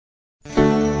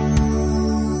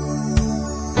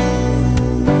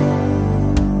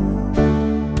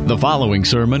following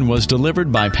sermon was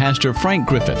delivered by Pastor Frank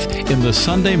Griffith in the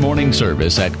Sunday morning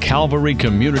service at Calvary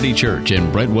Community Church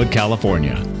in Brentwood,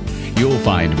 California. You'll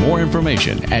find more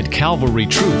information at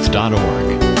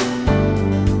calvarytruth.org.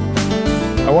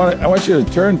 I want you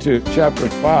to turn to chapter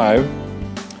 5,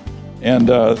 and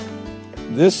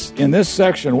in this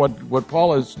section, what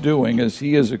Paul is doing is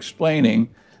he is explaining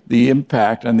the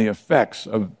impact and the effects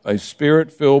of a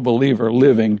Spirit-filled believer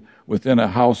living within a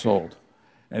household.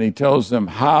 And he tells them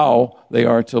how they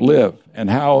are to live and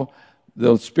how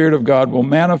the Spirit of God will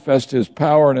manifest His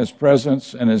power and His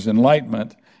presence and His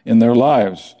enlightenment in their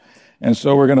lives. And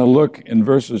so we're going to look in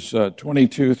verses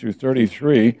 22 through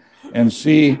 33 and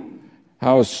see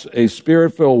how a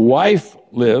Spirit-filled wife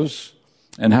lives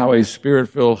and how a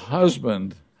Spirit-filled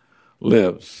husband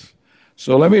lives.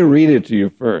 So let me read it to you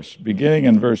first, beginning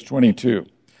in verse 22.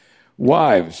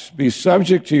 Wives, be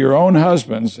subject to your own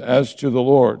husbands as to the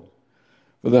Lord.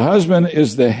 For the husband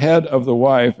is the head of the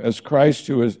wife, as Christ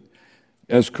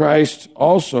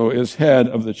also is head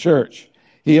of the church,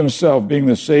 he himself being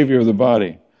the Savior of the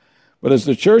body. But as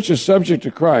the church is subject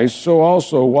to Christ, so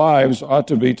also wives ought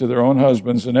to be to their own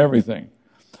husbands in everything.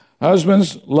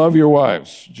 Husbands, love your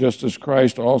wives, just as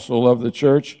Christ also loved the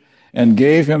church and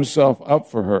gave himself up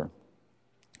for her,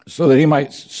 so that he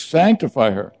might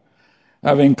sanctify her,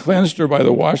 having cleansed her by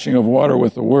the washing of water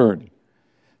with the word,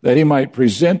 that he might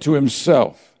present to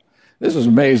himself. This is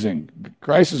amazing.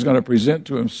 Christ is going to present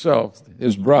to himself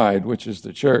his bride, which is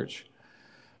the church.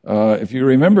 If you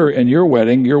remember in your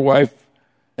wedding, your wife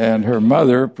and her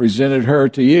mother presented her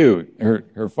to you.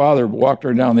 Her father walked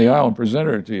her down the aisle and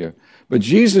presented her to you. But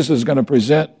Jesus is going to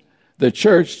present the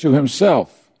church to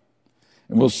himself.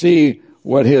 And we'll see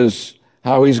how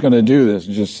he's going to do this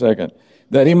in just a second.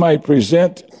 That he might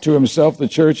present to himself the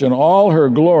church in all her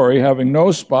glory, having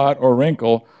no spot or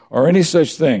wrinkle or any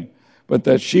such thing, but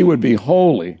that she would be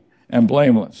holy and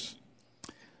blameless.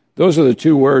 Those are the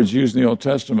two words used in the Old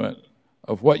Testament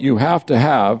of what you have to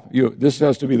have. This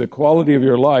has to be the quality of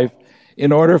your life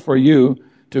in order for you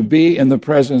to be in the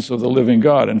presence of the living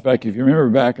God. In fact, if you remember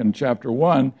back in chapter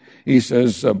 1, he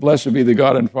says, blessed be the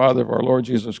God and Father of our Lord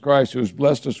Jesus Christ, who has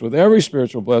blessed us with every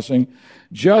spiritual blessing,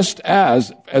 just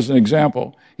as an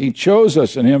example, he chose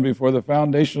us in him before the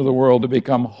foundation of the world to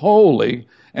become holy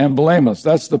and blameless.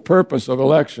 That's the purpose of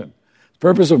election. The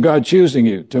purpose of God choosing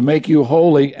you, to make you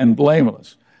holy and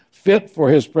blameless, fit for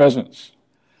his presence.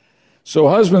 So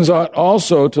husbands ought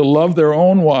also to love their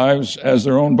own wives as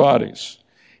their own bodies.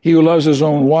 He who loves his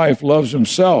own wife loves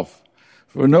himself.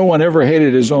 For no one ever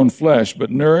hated his own flesh,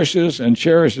 but nourishes and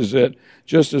cherishes it,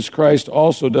 just as Christ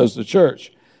also does the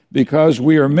church, because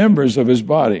we are members of his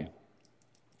body.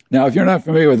 Now, if you're not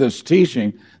familiar with this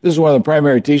teaching, this is one of the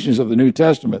primary teachings of the New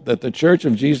Testament, that the church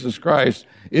of Jesus Christ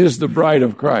is the bride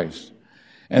of Christ,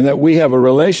 and that we have a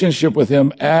relationship with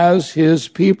him as his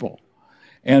people.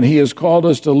 And he has called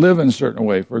us to live in a certain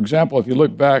way. For example, if you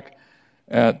look back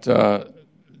at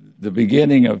the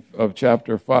beginning of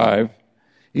chapter 5,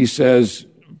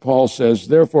 Paul says,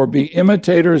 therefore be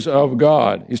imitators of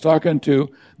God. He's talking to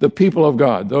the people of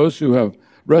God, those who have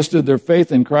rested their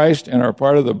faith in Christ and are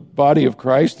part of the body of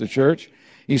Christ, the church.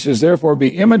 He says, therefore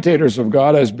be imitators of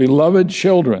God as beloved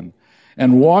children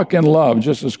and walk in love,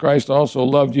 just as Christ also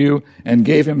loved you and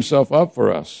gave himself up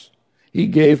for us. He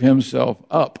gave himself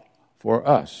up for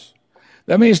us.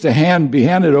 That means to be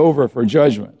handed over for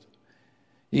judgment.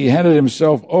 He handed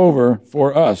himself over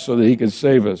for us so that he could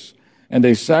save us, and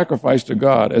a sacrifice to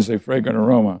God as a fragrant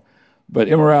aroma. But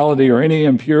immorality or any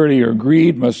impurity or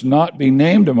greed must not be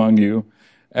named among you,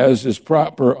 as is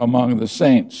proper among the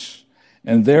saints.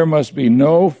 And there must be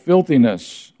no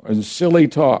filthiness or silly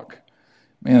talk.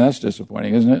 Man, that's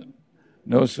disappointing, isn't it?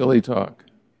 No silly talk.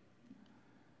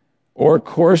 Or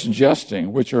coarse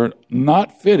jesting, which are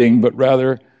not fitting, but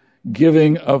rather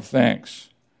giving of thanks.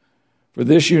 For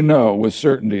this you know with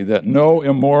certainty, that no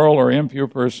immoral or impure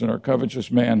person or covetous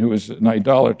man who is an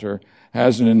idolater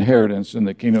has an inheritance in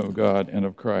the kingdom of God and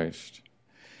of Christ.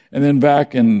 And then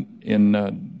back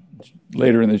in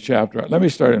later in the chapter, let me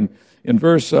start in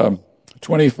verse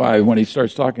 25, when he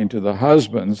starts talking to the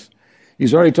husbands.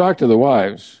 He's already talked to the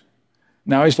wives.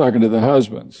 Now he's talking to the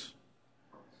husbands.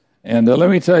 And let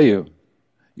me tell you,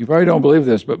 you probably don't believe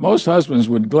this, but most husbands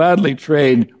would gladly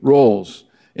trade roles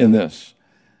in this.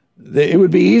 It would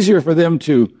be easier for them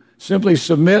to simply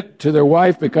submit to their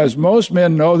wife, because most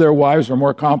men know their wives are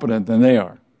more competent than they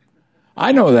are.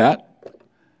 I know that.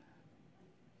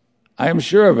 I am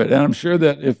sure of it. And I'm sure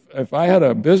that if I had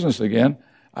a business again,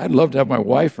 I'd love to have my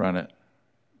wife run it.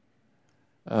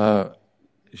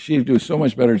 She'd do so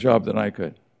much better job than I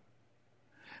could.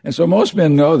 And so most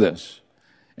men know this.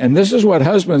 And this is what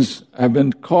husbands have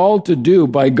been called to do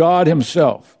by God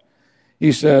himself.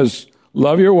 He says,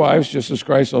 love your wives just as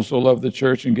Christ also loved the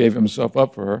church and gave himself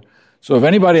up for her. So if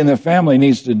anybody in the family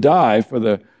needs to die for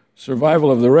the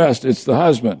survival of the rest, it's the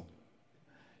husband.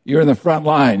 You're in the front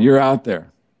line. You're out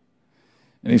there.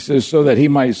 And he says, so that he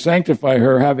might sanctify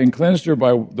her, having cleansed her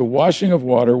by the washing of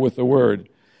water with the word,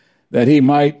 that he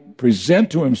might present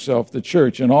to himself the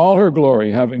church in all her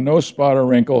glory, having no spot or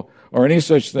wrinkle or any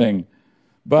such thing,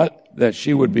 but that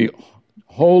she would be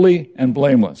holy and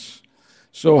blameless.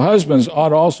 So husbands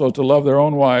ought also to love their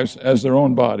own wives as their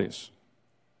own bodies.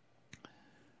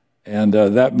 And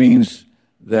that means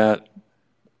that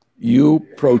you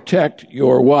protect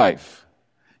your wife.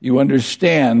 You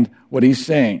understand what he's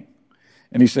saying.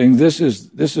 And he's saying this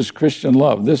is Christian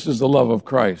love. This is the love of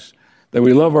Christ, that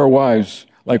we love our wives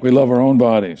like we love our own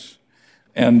bodies.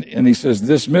 And he says,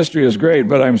 this mystery is great,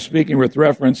 but I'm speaking with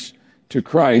reference to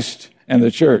Christ and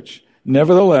the church.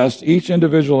 Nevertheless, each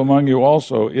individual among you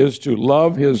also is to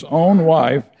love his own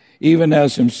wife, even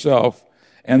as himself,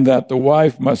 and that the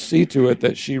wife must see to it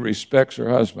that she respects her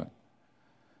husband.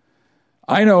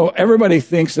 I know everybody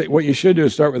thinks that what you should do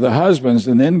is start with the husbands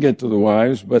and then get to the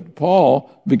wives, but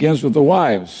Paul begins with the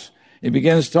wives. He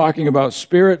begins talking about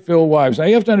spirit-filled wives. Now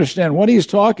you have to understand what he's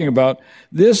talking about.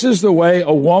 This is the way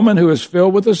a woman who is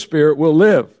filled with the Spirit will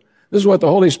live. This is what the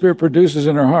Holy Spirit produces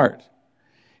in her heart.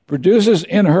 Produces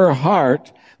in her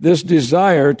heart this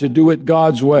desire to do it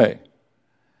God's way,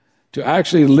 to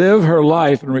actually live her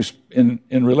life in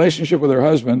relationship with her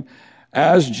husband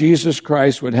as Jesus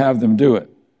Christ would have them do it.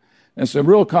 And it's a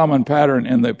real common pattern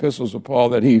in the epistles of Paul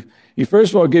that he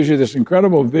first of all gives you this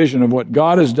incredible vision of what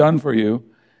God has done for you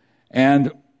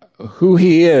and who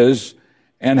he is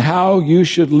and how you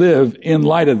should live in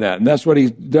light of that. And that's what he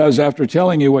does after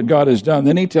telling you what God has done.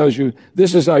 Then he tells you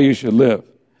this is how you should live.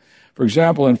 For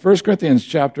example, in 1 Corinthians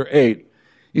chapter 8,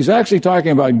 he's actually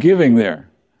talking about giving there.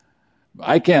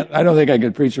 I don't think I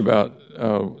could preach about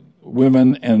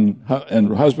women and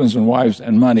husbands and wives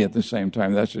and money at the same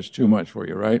time. That's just too much for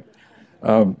you, right?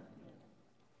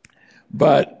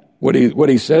 But what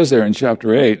he says there in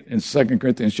chapter 8, in 2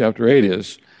 Corinthians chapter 8,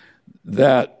 is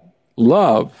that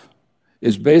love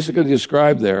is basically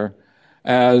described there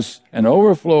as an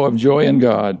overflow of joy in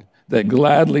God that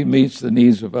gladly meets the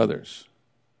needs of others.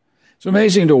 It's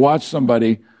amazing to watch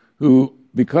somebody who,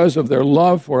 because of their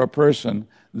love for a person,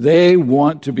 they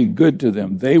want to be good to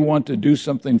them. They want to do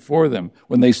something for them.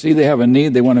 When they see they have a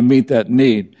need, they want to meet that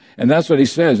need. And that's what he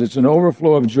says. It's an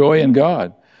overflow of joy in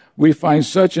God. We find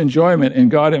such enjoyment in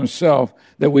God himself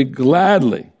that we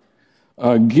gladly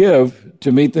give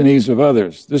to meet the needs of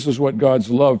others. This is what God's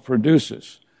love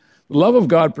produces. The love of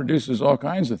God produces all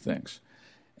kinds of things.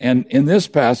 And in this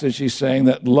passage, he's saying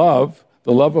that love,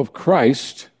 the love of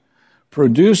Christ,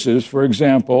 produces, for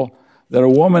example, that a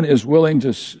woman is willing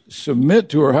to submit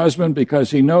to her husband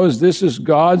because he knows this is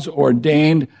God's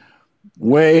ordained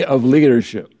way of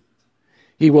leadership.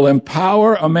 He will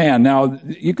empower a man. Now,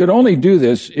 you could only do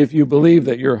this if you believe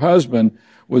that your husband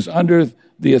was under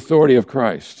the authority of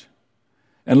Christ.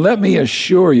 And let me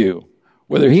assure you,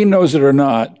 whether he knows it or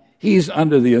not, he's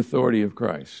under the authority of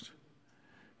Christ.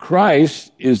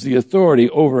 Christ is the authority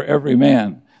over every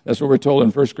man. That's what we're told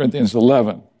in 1 Corinthians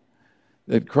 11.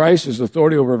 That Christ is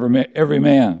authority over every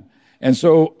man. And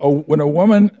so when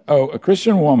a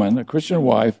Christian woman, a Christian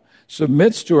wife,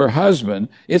 submits to her husband,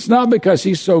 it's not because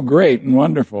he's so great and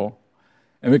wonderful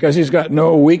and because he's got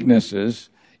no weaknesses.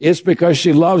 It's because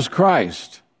she loves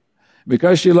Christ.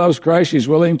 Because she loves Christ, she's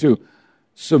willing to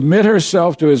submit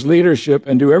herself to his leadership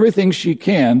and do everything she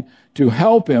can to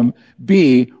help him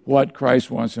be what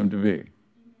Christ wants him to be.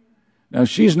 Now,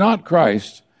 she's not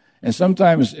Christ. And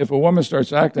sometimes if a woman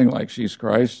starts acting like she's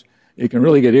Christ, it can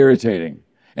really get irritating.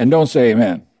 And don't say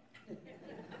amen.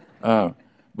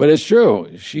 But it's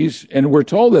true. And we're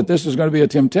told that this is going to be a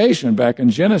temptation back in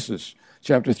Genesis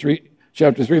chapter 3,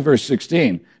 verse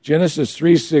 16. Genesis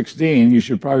 3:16, you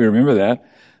should probably remember that.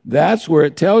 That's where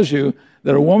it tells you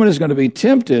that a woman is going to be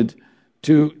tempted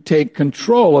to take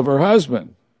control of her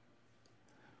husband.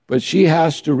 But she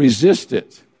has to resist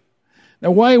it.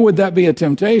 Now, why would that be a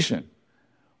temptation?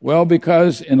 Well,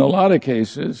 because in a lot of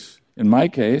cases, in my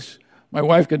case, my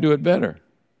wife could do it better.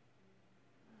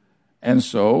 And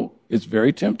so it's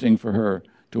very tempting for her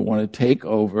to want to take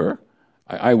over.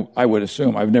 I would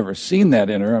assume, I've never seen that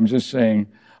in her. I'm just saying,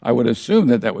 I would assume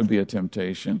that would be a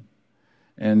temptation,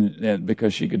 and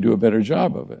because she could do a better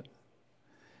job of it.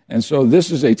 And so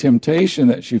this is a temptation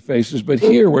that she faces. But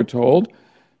here we're told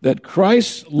that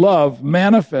Christ's love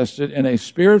manifested in a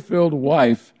spirit-filled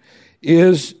wife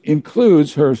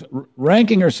includes her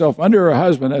ranking herself under her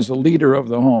husband as the leader of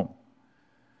the home.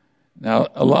 Now,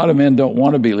 a lot of men don't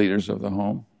want to be leaders of the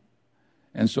home,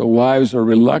 and so wives are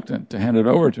reluctant to hand it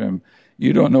over to him.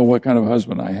 You don't know what kind of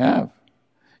husband I have.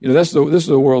 This is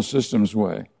the world system's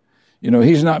way.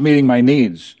 He's not meeting my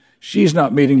needs. She's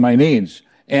not meeting my needs.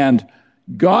 And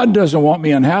God doesn't want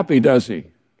me unhappy, does he?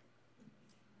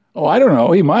 Oh, I don't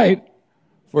know. He might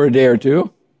for a day or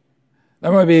two.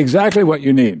 That might be exactly what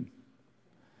you need,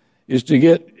 is to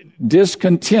get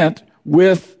discontent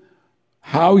with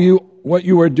what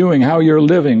you are doing, how you're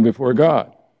living before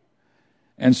God.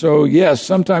 And so, yes,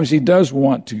 sometimes he does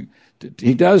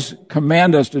he does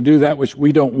command us to do that which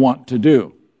we don't want to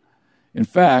do. In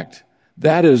fact,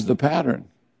 that is the pattern.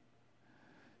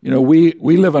 We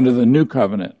live under the new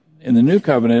covenant. In the new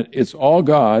covenant, it's all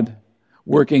God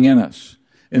working in us.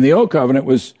 In the old covenant,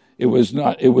 it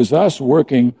was us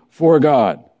working for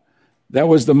God. That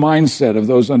was the mindset of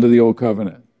those under the old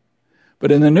covenant.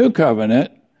 But in the new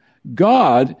covenant,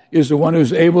 God is the one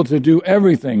who's able to do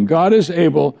everything. God is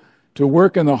able to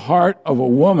work in the heart of a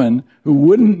woman who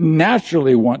wouldn't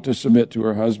naturally want to submit to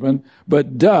her husband,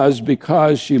 but does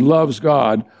because she loves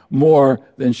God more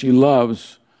than she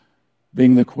loves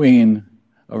being the queen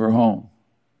of her home.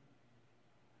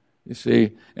 You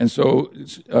see, and so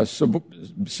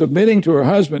submitting to her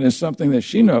husband is something that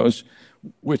she knows,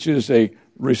 which is a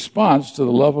response to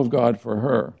the love of God for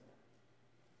her.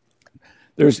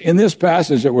 In this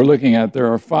passage that we're looking at,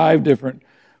 there are 5 different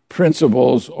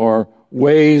principles or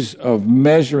ways of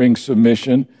measuring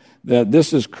submission, that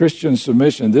this is Christian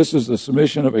submission. This is the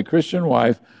submission of a Christian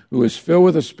wife who is filled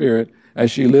with the Spirit as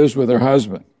she lives with her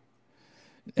husband.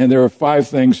 And there are 5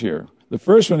 things here. The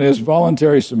first one is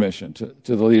voluntary submission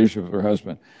to the leadership of her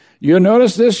husband. You'll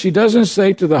notice this, she doesn't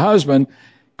say to the husband,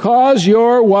 cause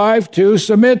your wife to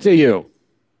submit to you.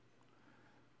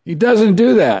 He doesn't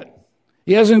do that.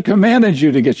 He hasn't commanded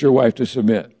you to get your wife to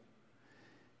submit.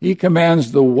 He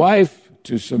commands the wife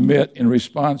to submit in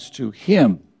response to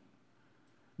him,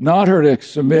 not her to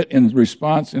submit in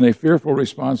a fearful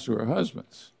response to her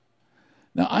husband's.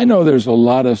 Now, I know there's a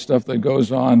lot of stuff that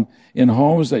goes on in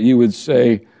homes that you would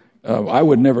say, I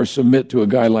would never submit to a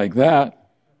guy like that.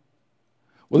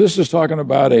 Well, this is talking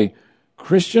about a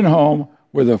Christian home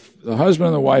where the husband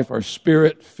and the wife are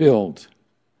Spirit-filled.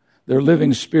 They're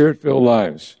living Spirit-filled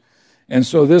lives. And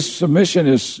so this submission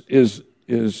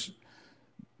is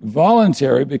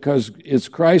voluntary because it's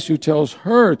Christ who tells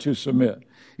her to submit.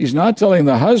 He's not telling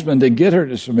the husband to get her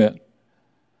to submit.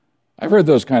 I've heard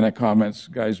those kind of comments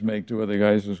guys make to other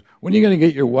guys. When are you going to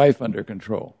get your wife under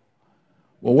control?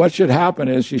 Well, what should happen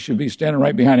is she should be standing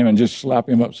right behind him and just slap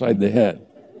him upside the head,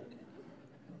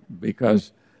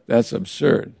 because that's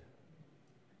absurd.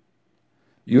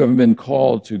 You haven't been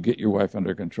called to get your wife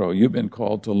under control. You've been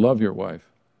called to love your wife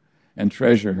and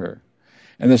treasure her.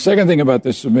 And the second thing about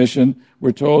this submission,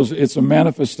 we're told it's a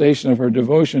manifestation of her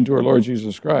devotion to our Lord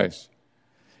Jesus Christ.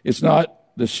 It's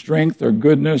not the strength or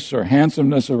goodness or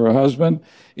handsomeness of her husband.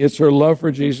 It's her love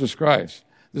for Jesus Christ.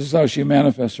 This is how she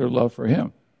manifests her love for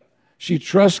him. She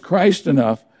trusts Christ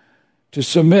enough to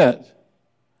submit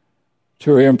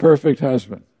to her imperfect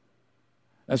husband.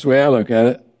 That's the way I look at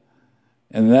it.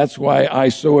 And that's why I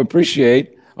so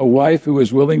appreciate a wife who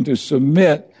is willing to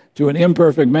submit to an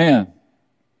imperfect man.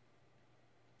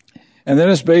 And then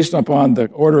it's based upon the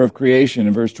order of creation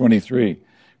in verse 23,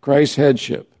 Christ's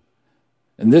headship.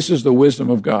 And this is the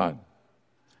wisdom of God.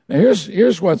 Now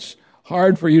here's what's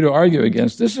hard for you to argue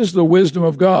against. This is the wisdom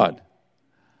of God.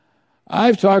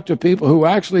 I've talked to people who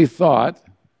actually thought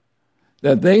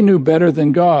that they knew better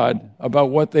than God about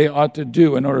what they ought to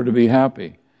do in order to be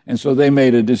happy. And so they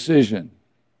made a decision.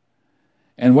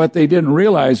 And what they didn't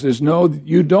realize is, no,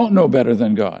 you don't know better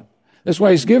than God. That's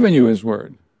why he's given you his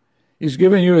word. He's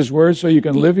given you his word so you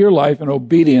can live your life in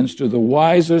obedience to the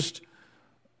wisest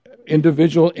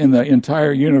individual in the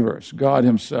entire universe, God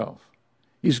himself.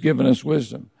 He's given us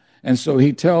wisdom. And so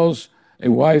he tells a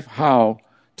wife how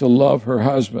to love her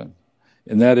husband,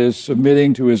 and that is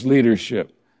submitting to his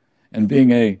leadership and being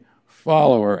a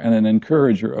follower and an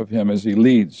encourager of him as he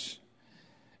leads.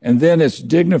 And then it's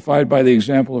dignified by the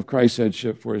example of Christ's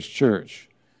headship for his church.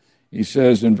 He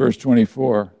says in verse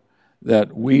 24 that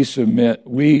the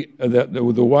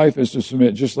wife is to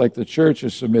submit just like the church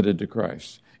is submitted to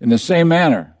Christ. In the same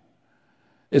manner,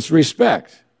 it's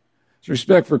respect. It's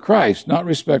respect for Christ, not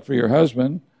respect for your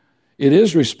husband. It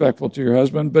is respectful to your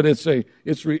husband, but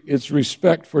it's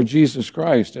respect for Jesus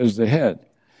Christ as the head.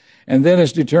 And then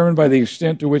it's determined by the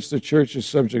extent to which the church is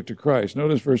subject to Christ.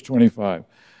 Notice verse 25.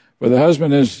 For the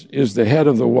husband is the head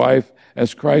of the wife,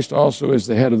 as Christ also is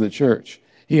the head of the church,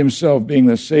 he himself being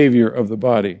the Savior of the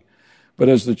body. But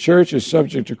as the church is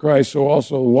subject to Christ, so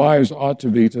also wives ought to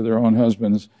be to their own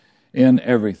husbands in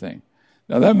everything.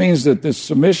 Now that means that this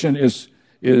submission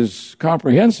is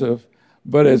comprehensive,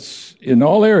 but it's in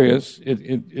all areas.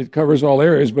 It covers all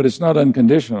areas, but it's not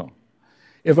unconditional.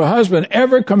 If a husband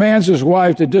ever commands his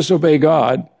wife to disobey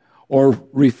God or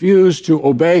refuse to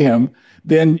obey him,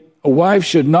 then a wife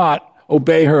should not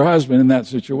obey her husband in that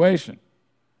situation.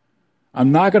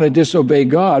 I'm not going to disobey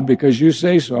God because you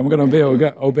say so. I'm going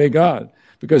to obey God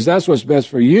because that's what's best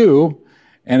for you,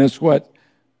 and it's what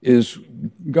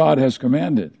God has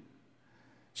commanded.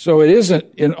 So it isn't,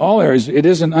 in all areas, it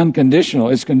isn't unconditional.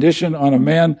 It's conditioned on a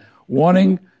man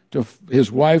wanting his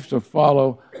wife to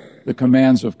follow the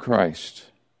commands of Christ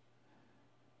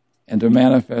and to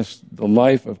manifest the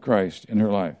life of Christ in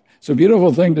her life. It's a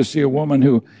beautiful thing to see a woman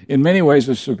who, in many ways,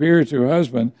 is superior to her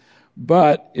husband,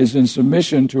 but is in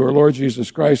submission to her Lord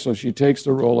Jesus Christ, so she takes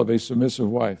the role of a submissive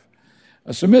wife.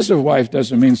 A submissive wife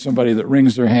doesn't mean somebody that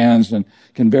wrings their hands and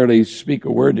can barely speak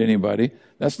a word to anybody.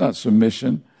 That's not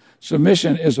submission.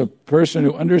 Submission is a person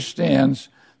who understands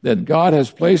that God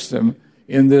has placed them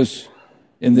in this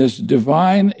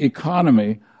divine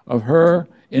economy of her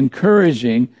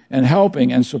encouraging and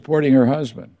helping and supporting her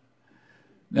husband.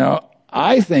 Now,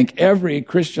 I think every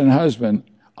Christian husband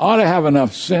ought to have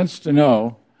enough sense to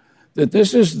know that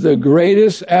this is the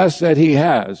greatest asset he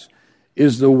has,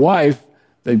 is the wife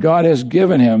that God has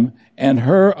given him and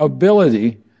her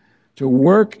ability to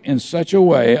work in such a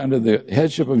way under the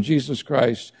headship of Jesus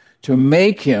Christ to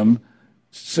make him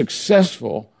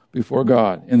successful before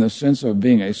God in the sense of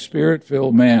being a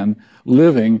spirit-filled man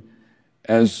living,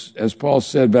 as Paul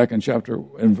said back in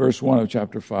verse 1 of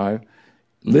chapter 5,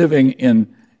 living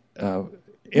in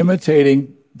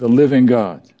imitating the living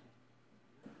God.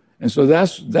 And so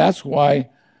that's why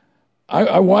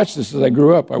I watched this as I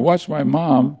grew up. I watched my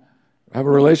mom have a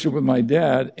relationship with my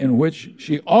dad in which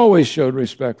she always showed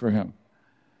respect for him,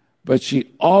 but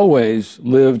she always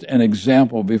lived an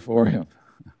example before him.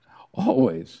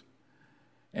 Always.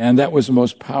 And that was the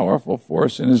most powerful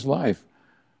force in his life,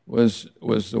 was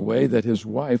the way that his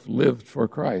wife lived for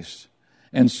Christ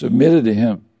and submitted to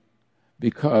him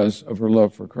because of her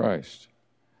love for Christ.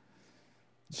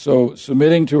 So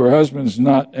submitting to her husband is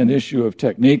not an issue of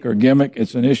technique or gimmick.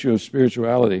 It's an issue of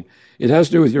spirituality. It has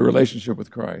to do with your relationship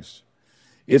with Christ.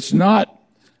 It's not,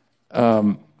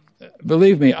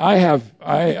 believe me, I have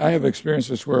experienced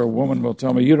this where a woman will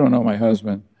tell me, you don't know my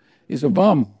husband. He's a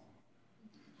bum.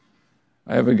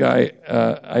 I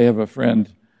have a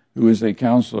friend who is a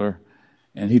counselor,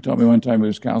 and he told me one time he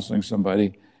was counseling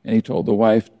somebody, and he told the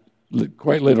wife,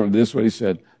 quite literally, this is what he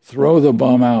said, throw the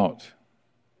bum out.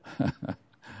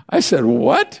 I said,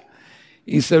 what?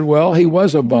 He said, well, he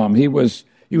was a bum. He was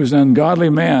an ungodly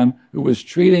man who was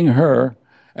treating her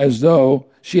as though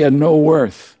she had no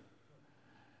worth.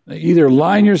 Now, either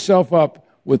line yourself up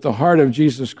with the heart of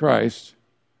Jesus Christ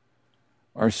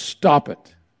or stop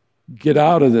it. Get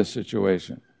out of this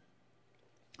situation.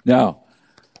 Now,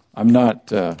 I'm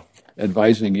not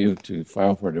advising you to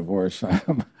file for divorce.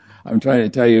 I'm trying to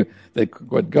tell you that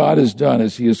what God has done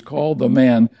is he has called the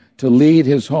man to lead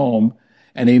his home,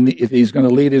 and if he's going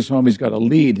to lead his home, he's got to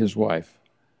lead his wife.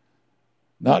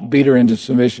 Not beat her into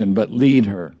submission, but lead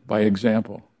her by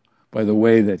example, by the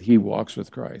way that he walks with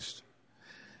Christ.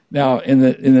 Now, in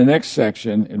the next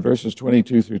section, in verses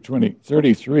 22 through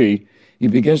 33, he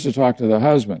begins to talk to the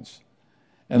husbands.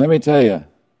 And let me tell you,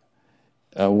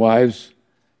 wives,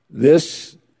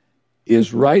 this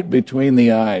is right between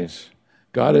the eyes.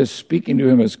 God is speaking to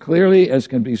him as clearly as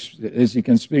he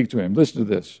can speak to him. Listen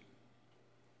to this.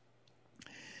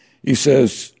 He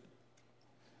says,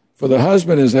 for the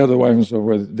husband is head of the wife and so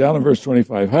forth. Down in verse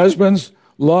 25, husbands,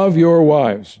 love your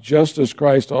wives, just as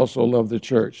Christ also loved the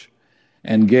church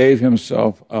and gave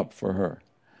himself up for her.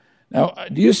 Now,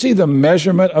 do you see the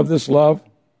measurement of this love?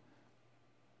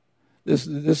 This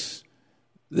is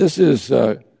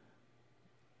the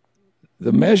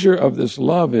measure of this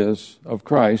love of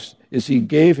Christ is he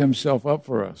gave himself up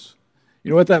for us.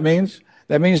 You know what that means?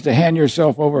 That means to hand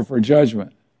yourself over for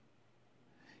judgment.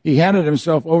 He handed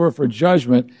himself over for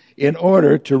judgment in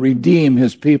order to redeem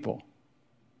his people.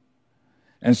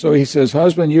 And so he says,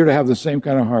 husband, you're to have the same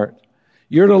kind of heart.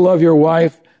 You're to love your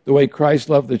wife the way Christ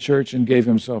loved the church and gave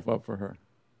himself up for her.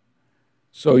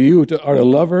 So you are to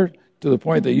love her to the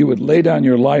point that you would lay down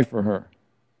your life for her.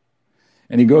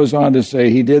 And he goes on to say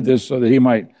he did this so that he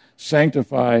might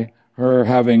sanctify her,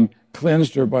 having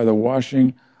cleansed her by the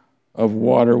washing of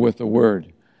water with the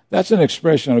word. That's an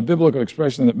expression, a biblical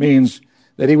expression that means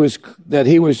that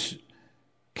he was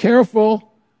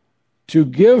careful to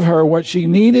give her what she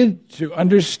needed to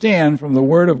understand from the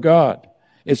Word of God.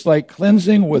 It's like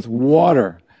cleansing with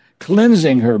water,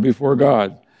 cleansing her before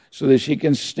God so that she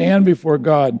can stand before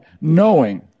God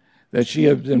knowing that she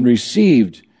has been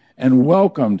received and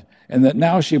welcomed, and that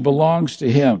now she belongs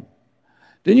to him.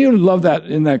 Didn't you love that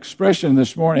in the expression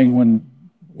this morning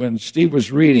when Steve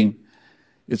was reading?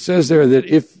 It says there that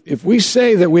if we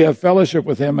say that we have fellowship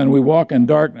with him and we walk in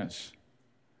darkness,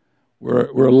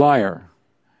 we're a liar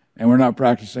and we're not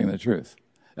practicing the truth.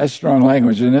 That's strong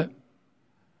language, isn't it?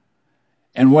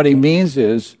 And what he means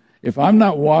is, if I'm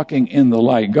not walking in the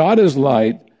light, God is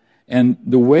light, and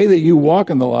the way that you walk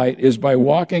in the light is by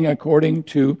walking according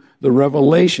to the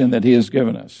revelation that he has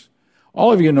given us.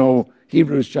 All of you know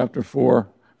Hebrews chapter 4,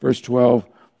 verse 12,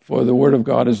 for the word of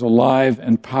God is alive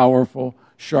and powerful,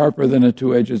 sharper than a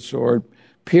two-edged sword,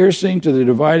 piercing to the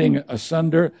dividing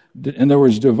asunder, in other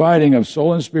words, dividing of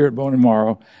soul and spirit, bone and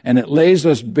marrow, and it lays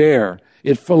us bare.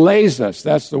 It fillets us.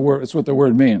 That's the word. That's what the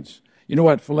word means. You know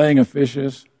what filleting a fish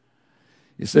is?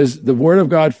 It says the word of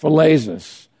God fillets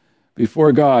us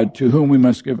before God, to whom we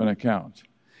must give an account.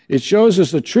 It shows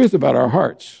us the truth about our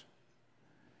hearts.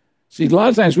 See, a lot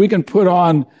of times we can put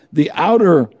on the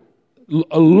outer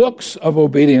looks of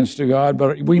obedience to God,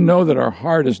 but we know that our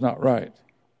heart is not right.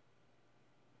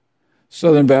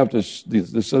 Southern Baptist,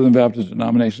 the Southern Baptist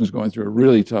denomination is going through a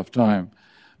really tough time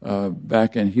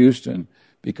back in Houston,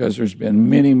 because there's been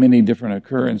many, many different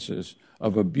occurrences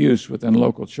of abuse within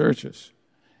local churches.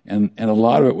 And a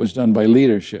lot of it was done by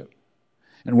leadership.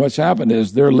 And what's happened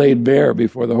is they're laid bare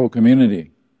before the whole community.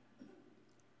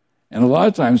 And a lot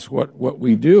of times what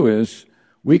we do is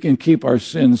we can keep our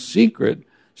sins secret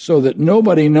so that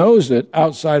nobody knows it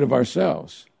outside of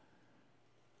ourselves.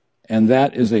 And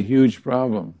that is a huge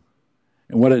problem.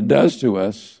 And what it does to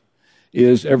us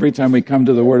is every time we come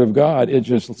to the Word of God, it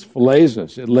just fillets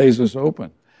us. It lays us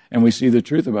open. And we see the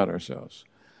truth about ourselves.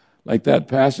 Like that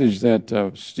passage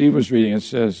that Steve was reading, it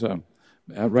says,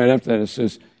 right after that, it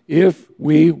says, if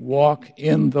we walk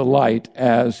in the light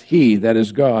as he, that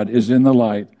is God, is in the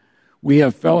light, we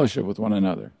have fellowship with one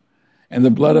another. And the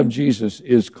blood of Jesus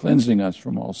is cleansing us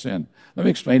from all sin. Let me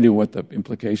explain to you what the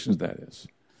implications of that is.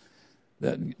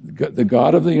 That the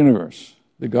God of the universe,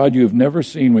 the God you have never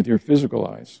seen with your physical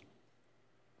eyes,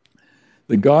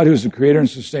 the God who is the creator and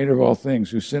sustainer of all things,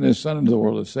 who sent his Son into the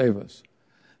world to save us,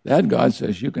 that God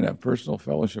says you can have personal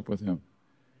fellowship with him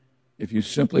if you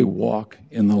simply walk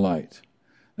in the light.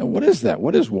 Now, what is that?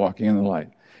 What is walking in the light?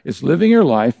 It's living your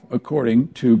life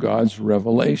according to God's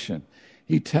revelation.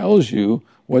 He tells you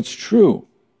what's true.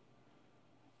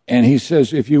 And he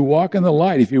says, if you walk in the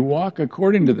light, if you walk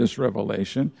according to this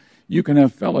revelation, you can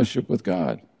have fellowship with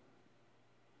God.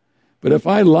 But if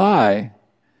I lie,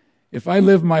 if I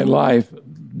live my life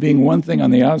being one thing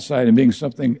on the outside and being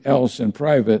something else in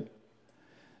private,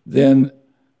 then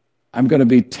I'm going to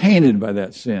be tainted by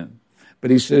that sin. But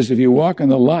he says, if you walk in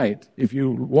the light, if you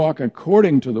walk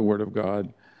according to the Word of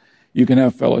God, you can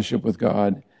have fellowship with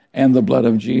God, and the blood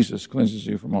of Jesus cleanses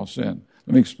you from all sin.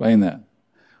 Let me explain that.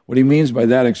 What he means by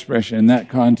that expression in that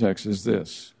context is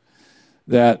this,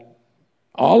 that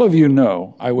all of you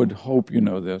know, I would hope you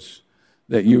know this,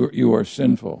 that you are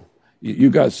sinful. You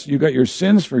got your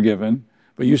sins forgiven,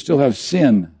 but you still have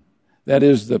sin. That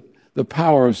is the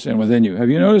power of sin within you. Have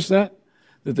you noticed that?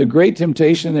 That the great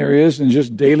temptation there is in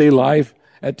just daily life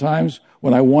at times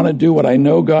when I want to do what I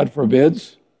know God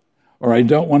forbids, or I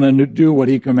don't want to do what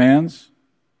he commands.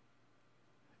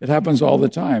 It happens all the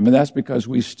time, and that's because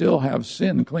we still have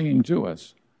sin clinging to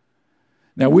us.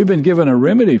 Now, we've been given a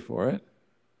remedy for it,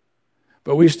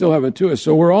 but we still have it to us.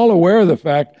 So we're all aware of the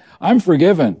fact, I'm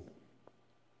forgiven.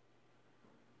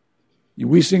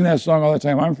 We sing that song all the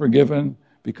time, I'm forgiven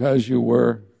because you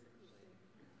were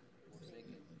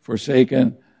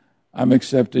forsaken, I'm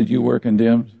accepted, you were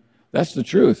condemned. That's the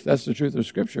truth. That's the truth of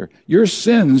Scripture. Your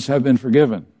sins have been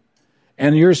forgiven.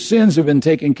 And your sins have been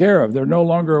taken care of. They're no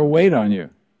longer a weight on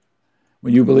you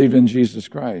when you believe in Jesus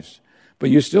Christ. But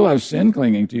you still have sin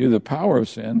clinging to you, the power of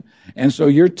sin. And so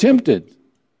you're tempted.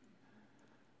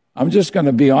 I'm just going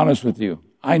to be honest with you.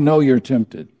 I know you're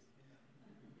tempted.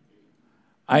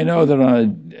 I know that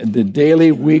on the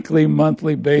daily, weekly,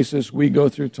 monthly basis, we go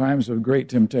through times of great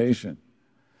temptation.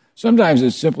 Sometimes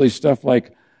it's simply stuff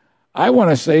like, I want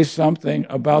to say something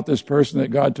about this person that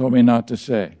God told me not to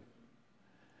say.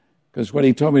 Because what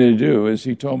he told me to do is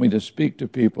he told me to speak to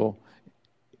people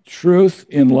truth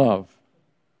in love.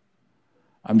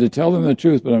 I'm to tell them the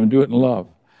truth, but I'm going to do it in love.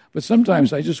 But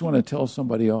sometimes I just want to tell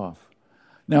somebody off.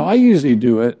 Now, I usually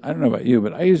do it, I don't know about you,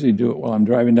 but I usually do it while I'm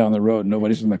driving down the road and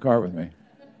nobody's in the car with me.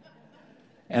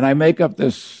 And I make up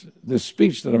this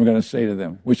speech that I'm going to say to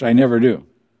them, which I never do.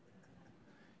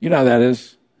 You know how that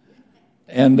is.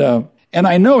 And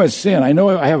I know it's sin. I know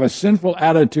I have a sinful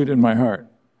attitude in my heart.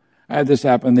 I had this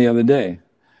happen the other day.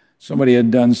 Somebody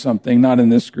had done something, not in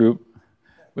this group,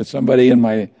 But somebody in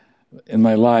my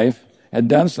life had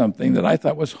done something that I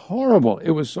thought was horrible.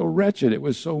 It was so wretched. It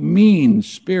was so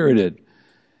mean-spirited.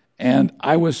 And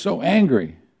I was so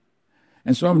angry.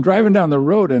 And so I'm driving down the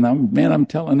road and I'm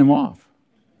telling him off.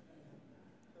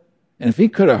 And if he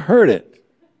could have heard it,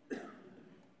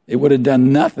 it would have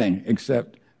done nothing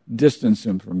except distance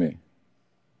him from me.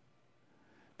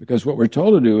 Because what we're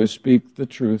told to do is speak the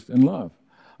truth in love.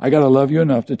 I got to love you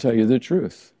enough to tell you the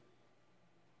truth.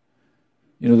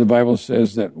 You know, the Bible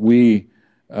says that we're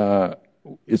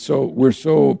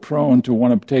so prone to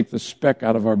want to take the speck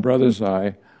out of our brother's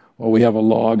eye while we have a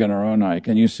log in our own eye.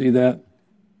 Can you see that?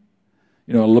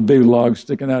 You know, a big log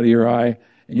sticking out of your eye,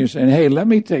 and you're saying, hey,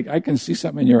 I can see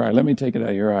something in your eye. Let me take it out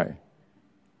of your eye.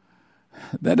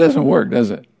 That doesn't work, does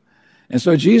it? And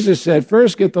so Jesus said,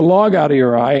 first get the log out of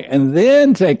your eye, and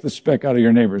then take the speck out of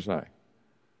your neighbor's eye.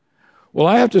 Well,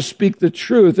 I have to speak the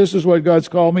truth. This is what God's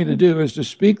called me to do, is to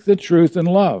speak the truth in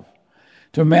love,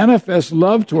 to manifest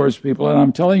love towards people. And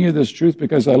I'm telling you this truth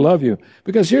because I love you.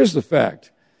 Because here's the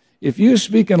fact. If you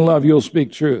speak in love, you'll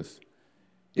speak truth.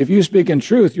 If you speak in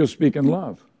truth, you'll speak in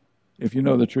love, if you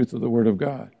know the truth of the Word of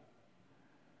God.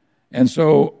 And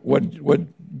so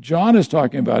what John is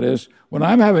talking about is, when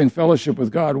I'm having fellowship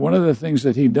with God, one of the things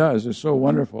that he does is so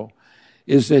wonderful,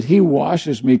 is that he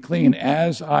washes me clean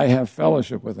as I have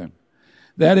fellowship with him.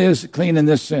 That is, clean in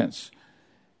this sense.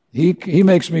 He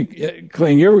makes me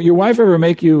clean. Your wife ever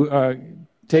make you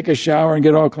take a shower and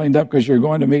get all cleaned up because you're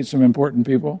going to meet some important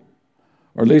people?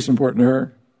 Or at least important to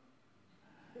her?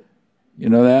 You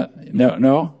know that?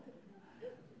 No?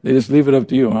 They just leave it up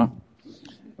to you, huh?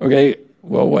 Okay,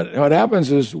 well, what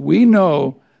happens is we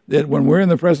know that when we're in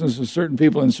the presence of certain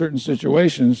people in certain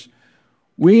situations,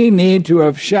 we need to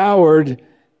have showered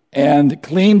and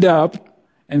cleaned up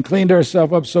and cleaned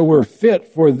ourselves up so we're fit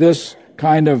for this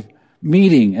kind of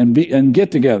meeting and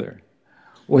get together.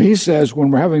 Well, he says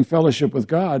when we're having fellowship with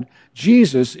God,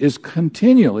 Jesus is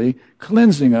continually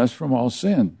cleansing us from all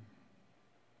sin.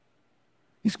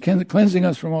 He's cleansing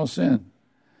us from all sin.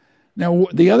 Now,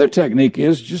 the other technique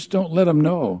is just don't let them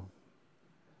know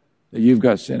that you've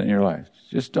got sin in your life.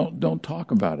 Just don't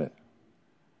talk about it.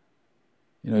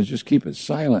 You know, just keep it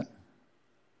silent,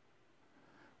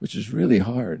 which is really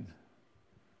hard.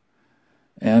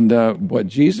 And what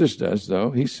Jesus does,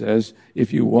 though, he says,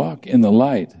 if you walk in the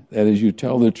light, that is, you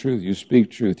tell the truth, you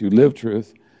speak truth, you live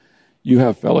truth, you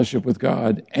have fellowship with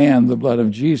God, and the blood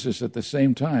of Jesus at the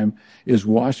same time is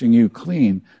washing you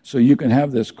clean so you can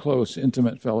have this close,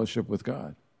 intimate fellowship with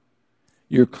God.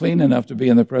 You're clean enough to be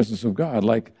in the presence of God,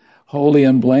 like holy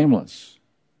and blameless.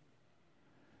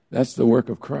 That's the work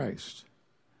of Christ.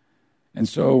 And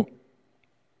so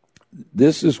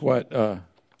this is what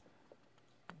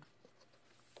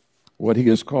he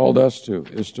has called us to,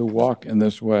 is to walk in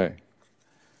this way.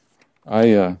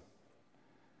 I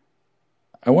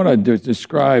want to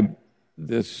describe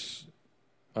this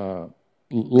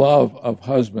love of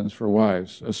husbands for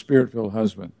wives, a spirit-filled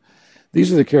husband.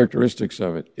 These are the characteristics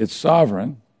of it. It's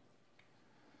sovereign.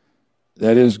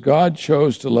 That is, God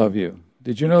chose to love you.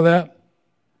 Did you know that?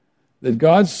 That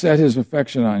God set his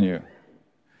affection on you.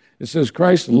 It says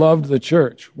Christ loved the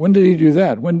church. When did he do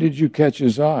that? When did you catch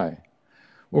his eye?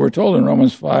 Well, we're told in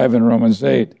Romans 5 and Romans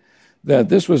 8 that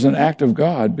this was an act of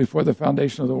God before the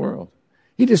foundation of the world.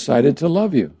 He decided to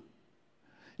love you.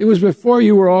 It was before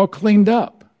you were all cleaned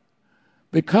up,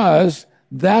 because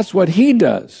that's what he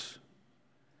does.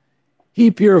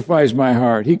 He purifies my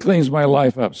heart. He cleans my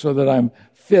life up so that I'm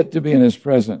fit to be in his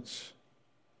presence.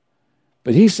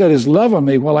 But he set his love on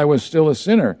me while I was still a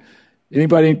sinner.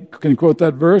 Anybody can quote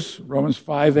that verse? Romans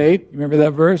 5:8. Remember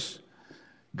that verse?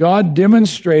 God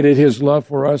demonstrated his love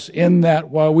for us in that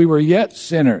while we were yet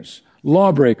sinners,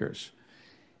 lawbreakers,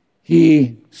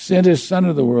 he sent his Son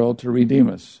into the world to redeem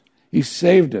us. He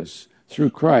saved us through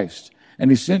Christ,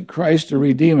 and he sent Christ to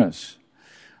redeem us.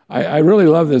 I really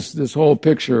love this whole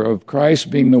picture of Christ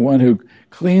being the one who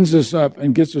cleans us up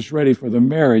and gets us ready for the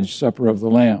marriage supper of the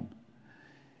Lamb.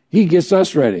 He gets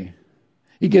us ready.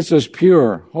 He gets us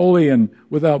pure, holy, and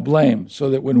without blame, so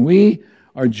that when we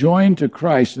are joined to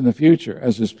Christ in the future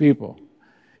as his people,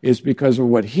 it's because of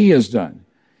what he has done.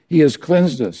 He has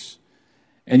cleansed us.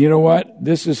 And you know what?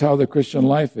 This is how the Christian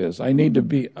life is. I need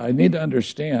to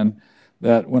understand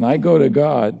that when I go to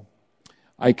God,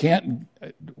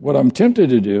 what I'm tempted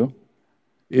to do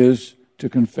is to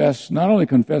not only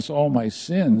confess all my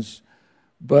sins,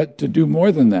 but to do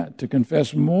more than that, to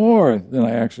confess more than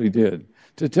I actually did,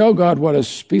 to tell God what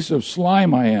a piece of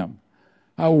slime I am,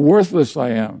 how worthless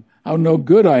I am, how no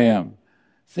good I am,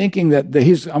 thinking that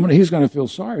he's going to feel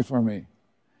sorry for me.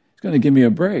 He's going to give me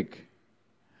a break.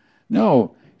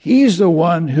 No, He's the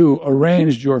one who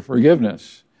arranged your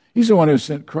forgiveness. He's the one who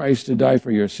sent Christ to die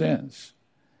for your sins.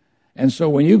 And so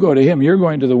when you go to him, you're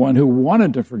going to the one who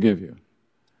wanted to forgive you.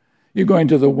 You're going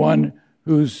to the one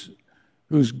whose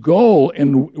goal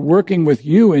in working with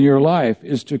you in your life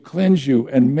is to cleanse you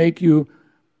and make you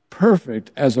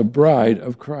perfect as a bride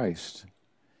of Christ.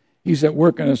 He's at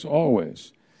work in us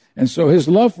always. And so his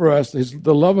love for us,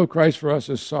 the love of Christ for us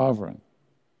is sovereign.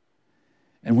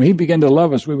 And when he began to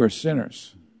love us, we were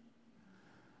sinners.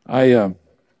 I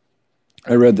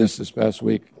read this past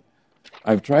week.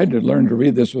 I've tried to learn to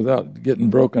read this without getting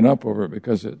broken up over it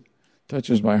because it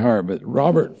touches my heart. But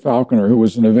Robert Falconer, who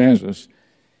was an evangelist,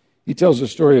 he tells the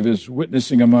story of his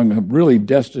witnessing among really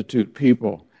destitute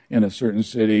people in a certain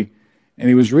city. And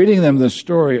he was reading them the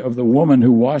story of the woman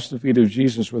who washed the feet of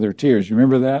Jesus with her tears. You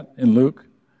remember that in Luke?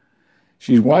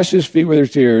 She washed his feet with her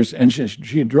tears, and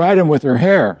she dried them with her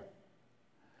hair.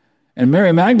 And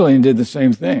Mary Magdalene did the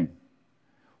same thing.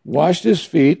 Washed his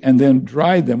feet and then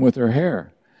dried them with her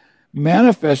hair,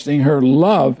 manifesting her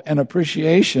love and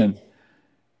appreciation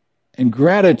and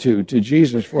gratitude to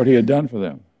Jesus for what he had done for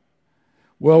them.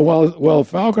 Well, while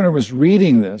Falconer was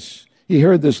reading this, he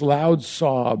heard this loud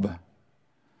sob,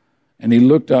 and he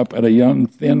looked up at a young,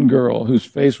 thin girl whose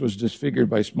face was disfigured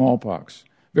by smallpox,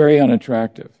 very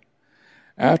unattractive.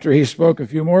 After he spoke a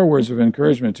few more words of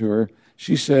encouragement to her,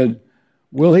 she said,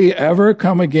 "Will he ever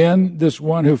come again, this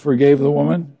one who forgave the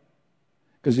woman?"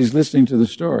 Because he's listening to the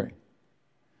story.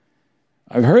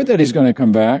 "I've heard that he's going to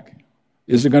come back.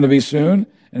 Is it going to be soon?"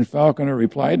 And Falconer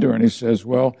replied to her, and he says,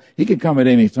 "Well, he could come at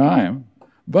any time.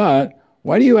 But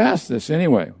why do you ask this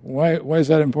anyway? Why is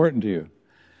that important to you?"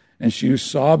 And she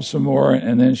sobbed some more,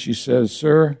 and then she says,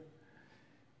 "Sir,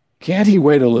 can't he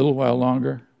wait a little while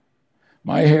longer?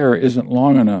 My hair isn't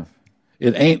long enough.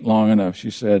 It ain't long enough,"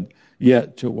 she said,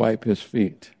 "yet to wipe his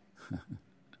feet."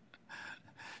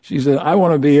 She said, I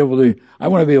want to be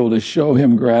able to show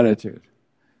him gratitude.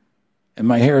 And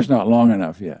my hair's not long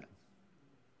enough yet.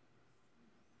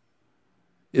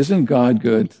 Isn't God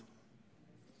good?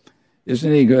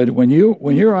 Isn't he good? When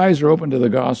your eyes are open to the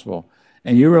gospel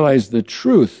and you realize the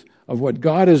truth of what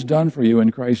God has done for you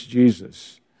in Christ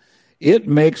Jesus, it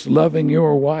makes loving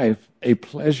your wife a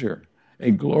pleasure,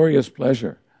 a glorious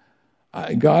pleasure.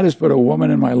 God has put a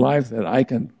woman in my life that I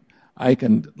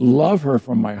can love her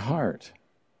from my heart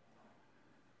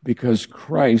because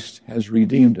Christ has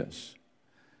redeemed us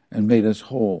and made us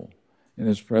whole in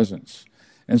his presence.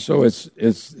 And so it's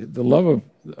the love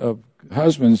of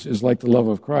husbands is like the love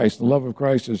of Christ. The love of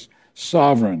Christ is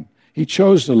sovereign. He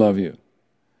chose to love you.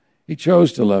 He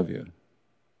chose to love you.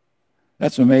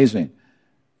 That's amazing.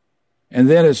 And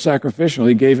then it's sacrificial.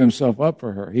 He gave himself up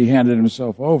for her. He handed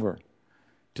himself over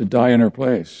to die in her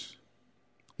place.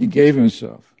 He gave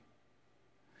himself.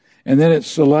 And then it's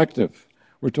selective.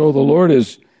 We're told the Lord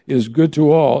is good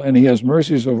to all, and he has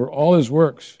mercies over all his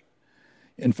works.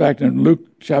 In fact, in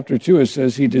Luke chapter 2, it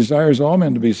says he desires all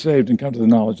men to be saved and come to the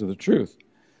knowledge of the truth.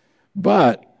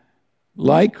 But,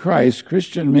 like Christ,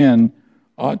 Christian men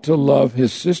ought to love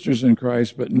his sisters in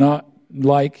Christ, but not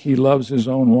like he loves his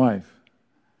own wife.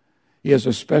 He has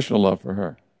a special love for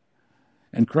her.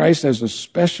 And Christ has a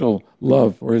special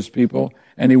love for his people,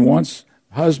 and he wants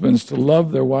husbands to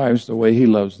love their wives the way he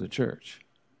loves the church.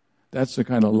 That's the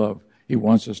kind of love he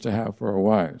wants us to have for our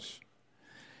wives.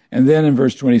 And then in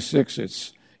verse 26,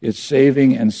 it's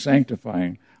saving and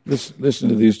sanctifying. Listen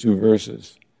to these two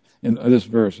verses. In this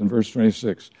verse, in verse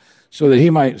 26. So that he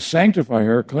might sanctify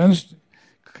her,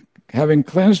 having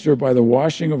cleansed her by the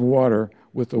washing of water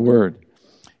with the word.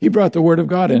 He brought the word of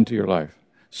God into your life.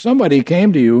 Somebody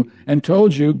came to you and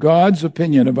told you God's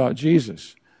opinion about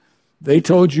Jesus. They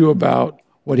told you about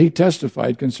what he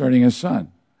testified concerning his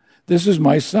son. This is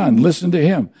my son. Listen to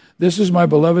him. This is my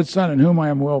beloved son in whom I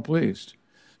am well pleased.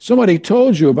 Somebody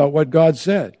told you about what God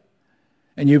said.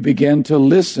 And you begin to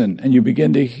listen and you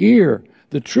begin to hear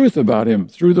the truth about him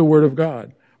through the word of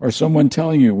God or someone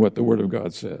telling you what the word of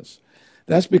God says.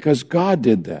 That's because God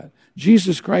did that.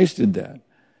 Jesus Christ did that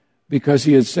because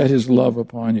he had set his love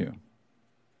upon you.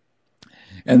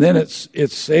 And then it's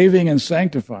saving and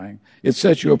sanctifying. It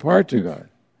sets you apart to God,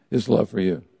 his love for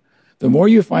you. The more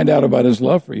you find out about his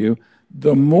love for you,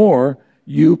 the more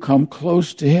you come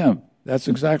close to him. That's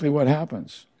exactly what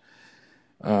happens.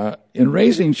 In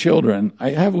raising children,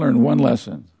 I have learned one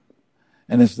lesson,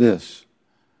 and it's this,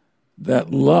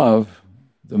 that love,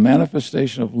 the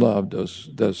manifestation of love,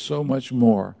 does so much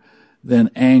more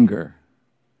than anger.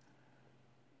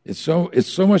 It's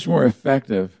so much more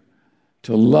effective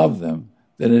to love them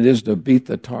than it is to beat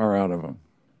the tar out of them.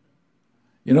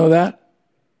 You know that?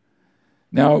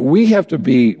 Now,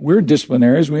 we're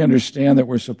disciplinarians. We understand that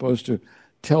we're supposed to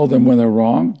tell them when they're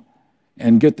wrong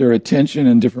and get their attention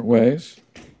in different ways.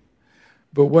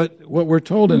 But what we're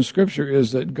told in Scripture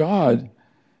is that God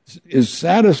is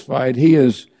satisfied. He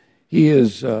is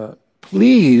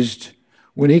pleased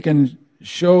when he can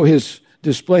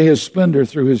display his splendor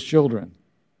through his children.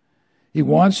 He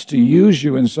wants to use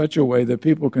you in such a way that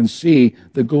people can see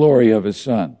the glory of his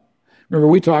Son. Remember,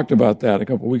 we talked about that a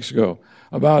couple of weeks ago,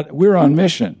 about we're on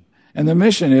mission. And the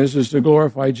mission is to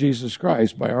glorify Jesus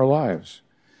Christ by our lives.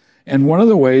 And one of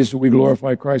the ways that we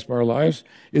glorify Christ by our lives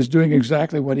is doing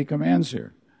exactly what he commands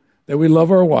here, that we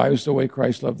love our wives the way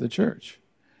Christ loved the church,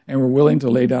 and we're willing to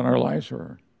lay down our lives for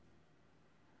her.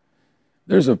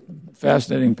 There's a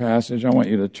fascinating passage I want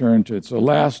you to turn to. It's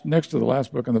next to the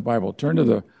last book in the Bible. Turn to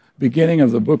the beginning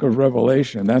of the book of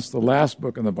Revelation. That's the last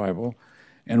book in the Bible.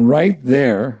 And right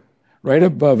there, right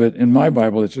above it, in my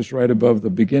Bible, it's just right above the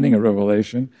beginning of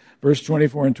Revelation, verse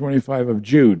 24 and 25 of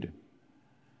Jude.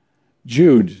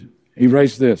 Jude, he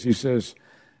writes this. He says,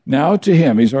 now to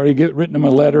him, he's already written them a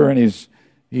letter, and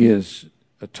he has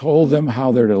told them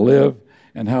how they're to live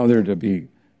and how they're to be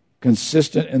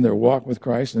consistent in their walk with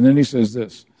Christ. And then he says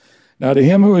this, now to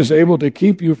him who is able to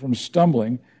keep you from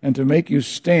stumbling and to make you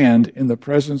stand in the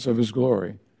presence of his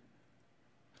glory,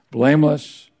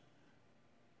 blameless.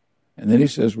 And then he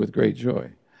says, with great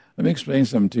joy. Let me explain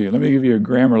something to you. Let me give you a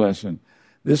grammar lesson.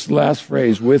 This last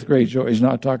phrase, with great joy, is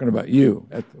not talking about you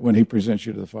when he presents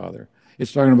you to the Father.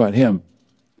 It's talking about him.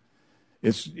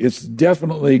 It's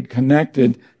definitely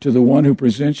connected to the one who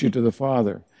presents you to the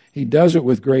Father. He does it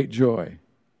with great joy.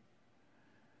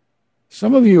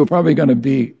 Some of you are probably going to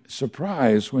be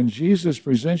surprised when Jesus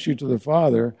presents you to the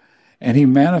Father and he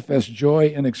manifests joy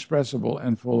inexpressible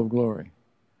and full of glory.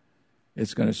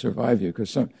 It's going to survive you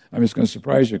it's going to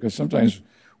surprise you, because sometimes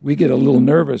we get a little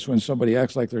nervous when somebody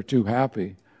acts like they're too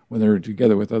happy when they're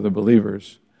together with other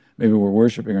believers. Maybe we're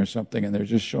worshiping or something and they're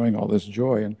just showing all this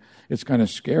joy, and it's kind of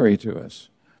scary to us.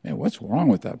 Man, what's wrong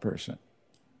with that person?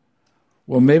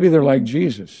 Well, maybe they're like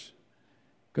Jesus,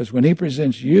 because when he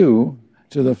presents you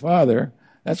to the Father,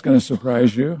 that's going to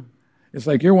surprise you. It's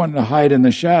like you're wanting to hide in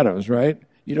the shadows, right?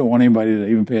 You don't want anybody to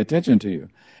even pay attention to you.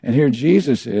 And here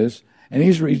Jesus is, and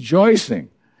he's rejoicing.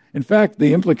 In fact,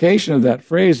 the implication of that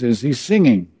phrase is he's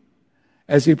singing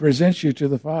as he presents you to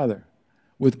the Father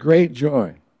with great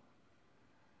joy.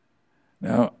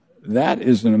 Now, that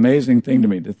is an amazing thing to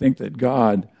me, to think that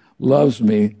God loves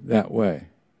me that way,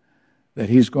 that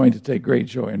he's going to take great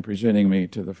joy in presenting me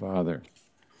to the Father.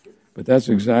 But that's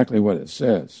exactly what it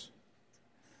says.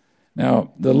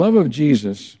 Now, the love of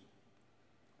Jesus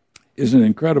is an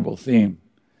incredible theme.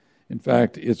 In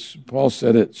fact, Paul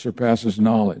said it surpasses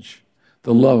knowledge.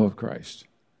 The love of Christ,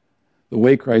 the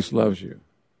way Christ loves you.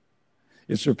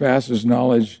 It surpasses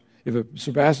knowledge. If it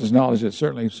surpasses knowledge, it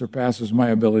certainly surpasses my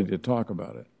ability to talk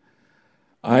about it.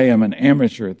 I am an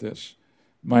amateur at this.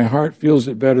 My heart feels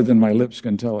it better than my lips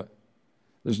can tell it.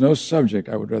 There's no subject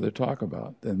I would rather talk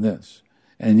about than this.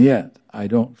 And yet, I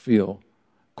don't feel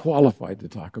qualified to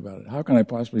talk about it. How can I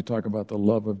possibly talk about the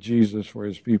love of Jesus for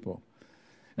his people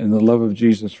and the love of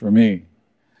Jesus for me?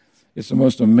 It's the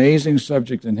most amazing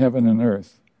subject in heaven and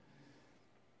earth.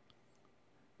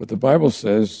 But the Bible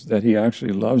says that he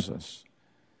actually loves us.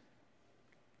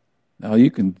 Now, you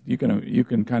can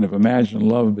kind of imagine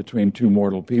love between two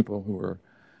mortal people who are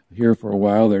here for a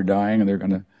while, they're dying, and they're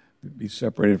going to be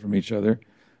separated from each other.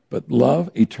 But love,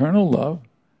 eternal love,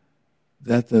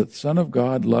 that the Son of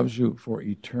God loves you for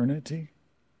eternity,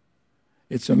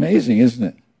 it's amazing, isn't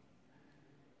it?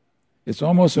 It's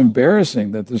almost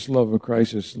embarrassing that this love of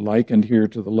Christ is likened here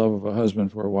to the love of a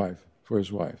husband for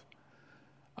his wife.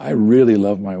 I really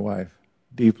love my wife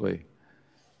deeply,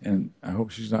 and I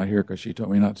hope she's not here because she told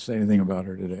me not to say anything about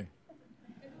her today.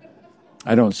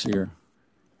 I don't see her.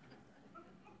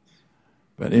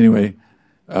 But anyway,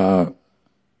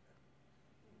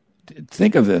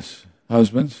 think of this,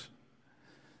 husbands.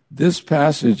 This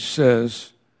passage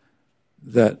says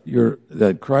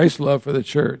that Christ's love for the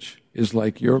church is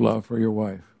like your love for your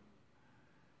wife.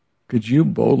 Could you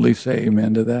boldly say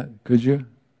amen to that? Could you?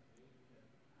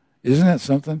 Isn't that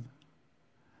something?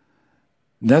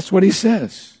 That's what he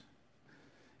says.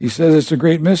 He says it's a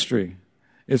great mystery.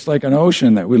 It's like an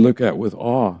ocean that we look at with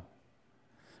awe.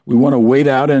 We want to wade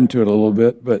out into it a little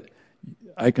bit, but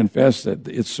I confess that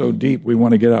it's so deep we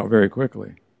want to get out very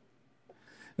quickly.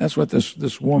 That's what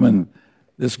this woman,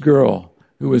 this girl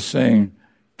who was saying,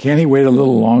 can he wait a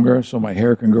little longer so my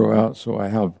hair can grow out, so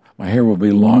my hair will be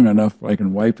long enough so I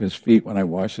can wipe his feet when I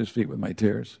wash his feet with my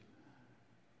tears?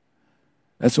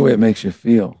 That's the way it makes you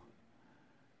feel.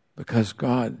 Because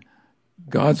God's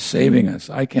saving us.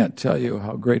 I can't tell you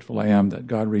how grateful I am that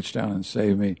God reached down and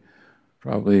saved me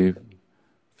probably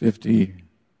 50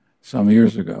 some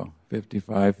years ago,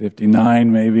 55,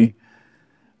 59 maybe.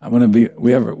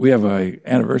 We have a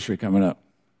anniversary coming up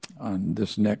on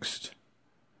this next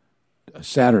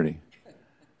Saturday.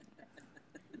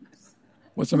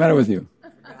 What's the matter with you?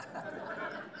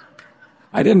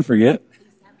 I didn't forget.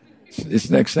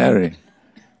 It's next Saturday.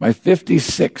 My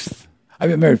 56th. I've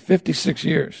been married 56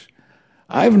 years.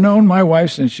 I've known my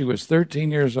wife since she was 13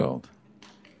 years old.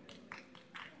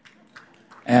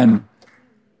 And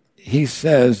he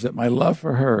says that my love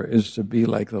for her is to be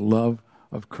like the love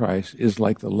of Christ, is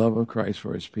like the love of Christ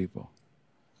for his people.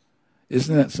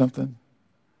 Isn't that something?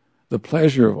 The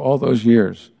pleasure of all those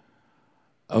years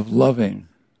of loving.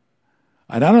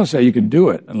 I don't say you could do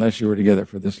it unless you were together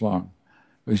for this long,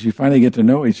 because you finally get to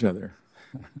know each other.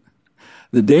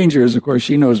 The danger is, of course,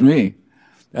 she knows me.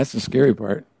 That's the scary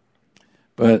part.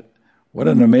 But what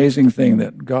an amazing thing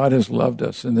that God has loved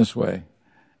us in this way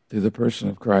through the person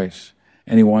of Christ.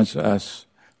 And he wants us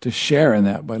to share in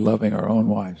that by loving our own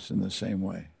wives in the same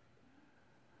way.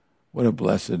 What a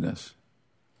blessedness.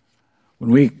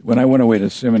 When I went away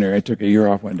to seminary, I took a year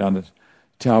off, went down to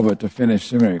Talbot to finish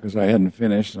seminary because I hadn't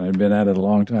finished and I'd been at it a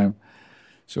long time.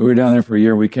 So we were down there for a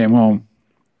year. We came home,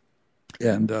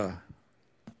 and it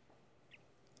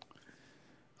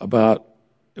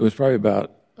was probably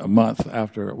about a month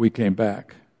after we came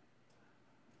back.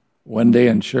 One day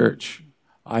in church,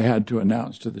 I had to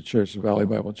announce to the church, the Valley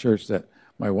Bible Church, that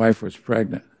my wife was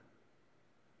pregnant.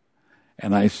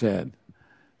 And I said,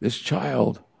 this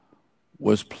child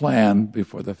was planned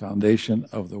before the foundation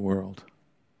of the world.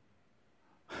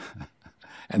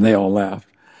 And they all laughed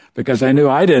because I knew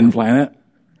I didn't plan it,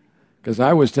 because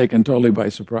I was taken totally by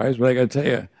surprise. But I got to tell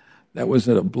you, that was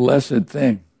a blessed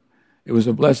thing. It was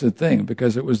a blessed thing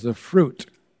because it was the fruit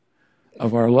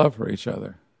of our love for each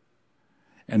other.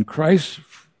 And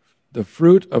the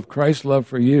fruit of Christ's love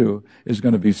for you is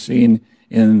going to be seen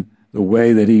in the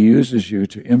way that he uses you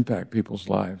to impact people's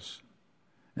lives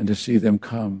and to see them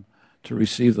come to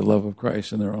receive the love of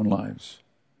Christ in their own lives.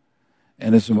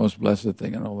 And it's the most blessed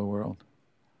thing in all the world.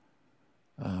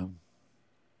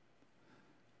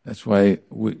 That's why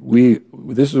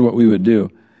this is what we would do.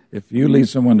 If you lead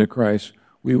someone to Christ,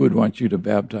 we would want you to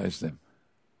baptize them.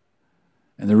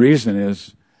 And the reason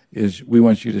is we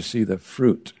want you to see the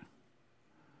fruit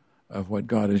of what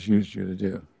God has used you to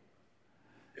do.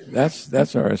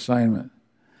 That's our assignment.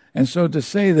 And so to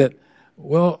say that,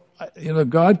 well,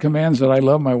 God commands that I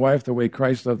love my wife the way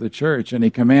Christ loved the church, and he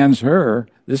commands her,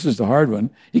 this is the hard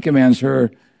one, he commands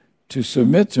her to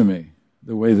submit to me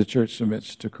the way the church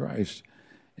submits to Christ.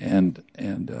 And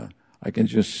I can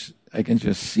just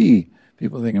see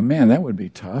people thinking, man, that would be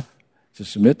tough to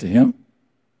submit to him.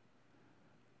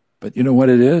 But you know what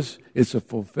it is? It's a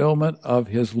fulfillment of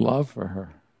his love for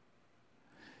her.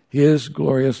 His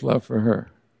glorious love for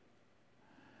her.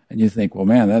 And you think, well,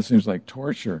 man, that seems like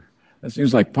torture. That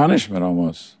seems like punishment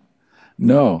almost.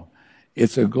 No,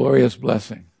 it's a glorious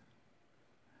blessing.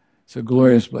 It's a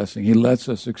glorious blessing. He lets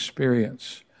us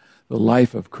experience the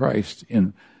life of Christ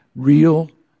in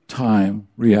real-time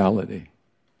reality.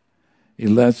 He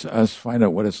lets us find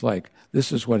out what it's like.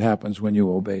 This is what happens when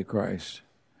you obey Christ.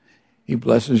 He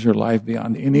blesses your life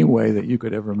beyond any way that you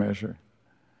could ever measure.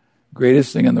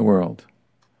 Greatest thing in the world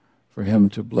for him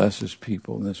to bless his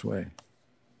people in this way.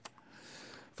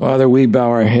 Father, we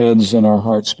bow our heads and our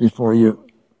hearts before you.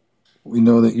 We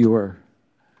know that you are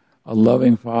a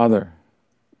loving Father,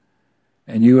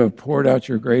 and you have poured out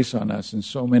your grace on us in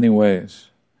so many ways.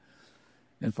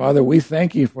 And Father, we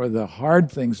thank you for the hard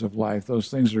things of life, those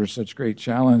things that are such great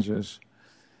challenges,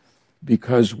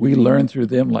 because we learn through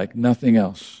them like nothing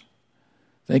else.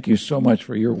 Thank you so much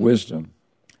for your wisdom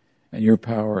and your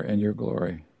power and your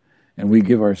glory. And we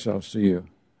give ourselves to you.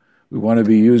 We want to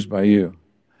be used by you.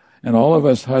 And all of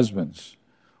us husbands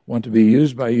want to be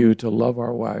used by you to love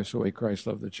our wives the way Christ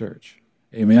loved the church.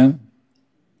 Amen?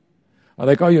 I'd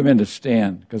like all you men to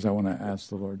stand, because I want to ask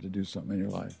the Lord to do something in your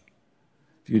life.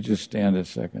 If you just stand a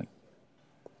second.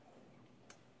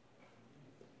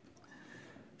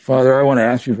 Father, I want to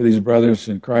ask you for these brothers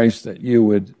in Christ that you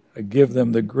would give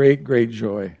them the great, great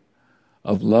joy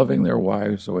of loving their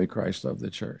wives the way Christ loved the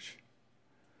church.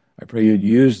 I pray you'd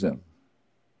use them.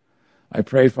 I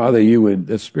pray, Father,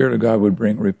 the Spirit of God would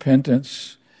bring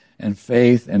repentance and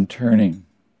faith and turning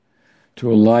to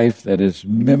a life that is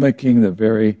mimicking the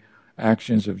very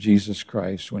actions of Jesus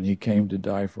Christ when he came to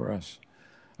die for us.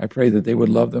 I pray that they would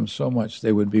love them so much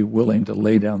they would be willing to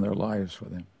lay down their lives for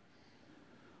them.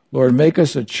 Lord, make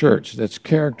us a church that's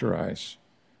characterized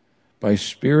by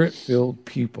Spirit-filled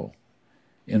people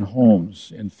in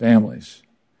homes, in families,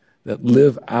 that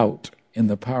live out in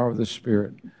the power of the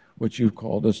Spirit what you've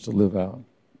called us to live out.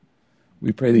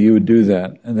 We pray that you would do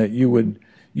that and that you would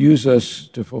use us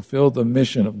to fulfill the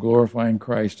mission of glorifying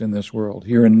Christ in this world,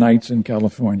 here in Knights in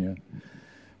California.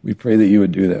 We pray that you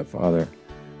would do that, Father,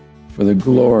 for the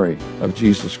glory of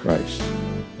Jesus Christ.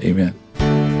 Amen.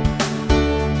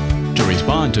 To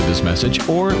respond to this message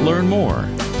or learn more,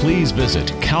 please visit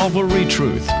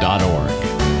calvarytruth.org.